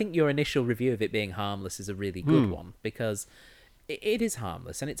harmless. I think your initial review of it being harmless is a really good one because it is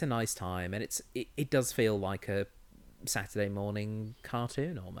harmless and it's a nice time, and it does feel like a Saturday morning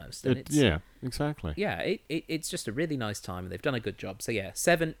cartoon almost. And Yeah, exactly. Yeah, it's just a really nice time, and they've done a good job. So yeah,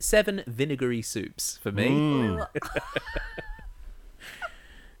 seven vinegary soups for me.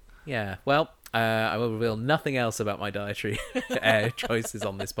 Yeah, well, I will reveal nothing else about my dietary choices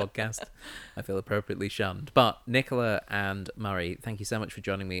on this podcast. I feel appropriately shunned. But Nicola and Murray, thank you so much for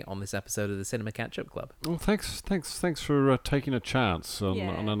joining me on this episode of the Cinema Catch-Up Club. Well, thanks for taking a chance on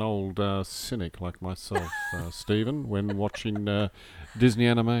an old cynic like myself, Stephen, when watching Disney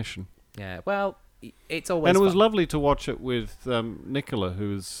animation. Yeah, well, it's always And it was fun. lovely to watch it with Nicola,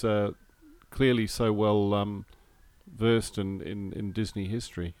 who is clearly so well versed in Disney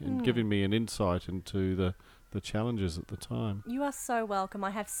history and giving me an insight into the challenges at the time. You are so welcome. I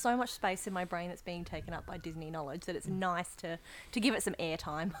have so much space in my brain that's being taken up by Disney knowledge that it's nice to give it some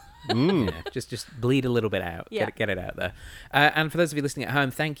airtime. Yeah, just bleed a little bit out. Yeah. Get it out there. And for those of you listening at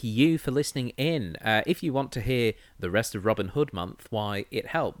home, thank you for listening in. If you want to hear the rest of Robin Hood month, why, it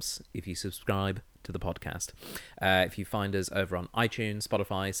helps if you subscribe to the podcast. If you find us over on iTunes,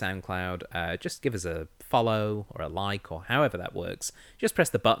 Spotify, SoundCloud, just give us a follow or a like or however that works. Just press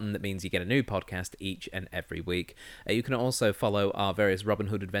the button that means you get a new podcast each and every week. You can also follow our various Robin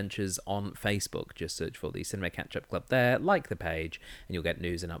Hood adventures on Facebook. Just search for the Cinema Catch-Up Club there, like the page, and you'll get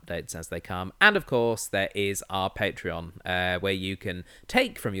news and updates as they come. And of course, there is our Patreon, where you can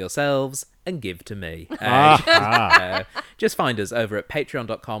take from yourselves and give to me. Just find us over at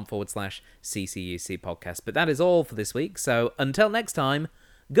patreon.com/CCUC podcast. But that is all for this week. So until next time,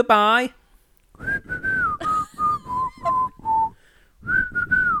 goodbye.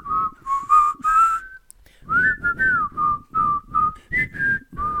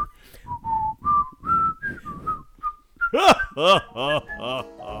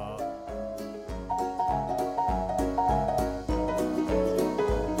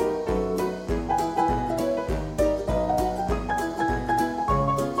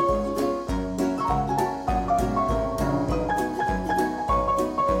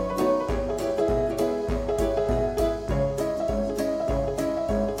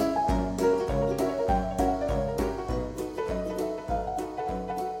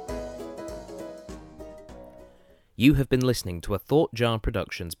 You have been listening to a Thought Jar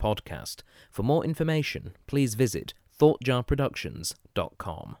Productions podcast. For more information, please visit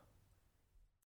thoughtjarproductions.com.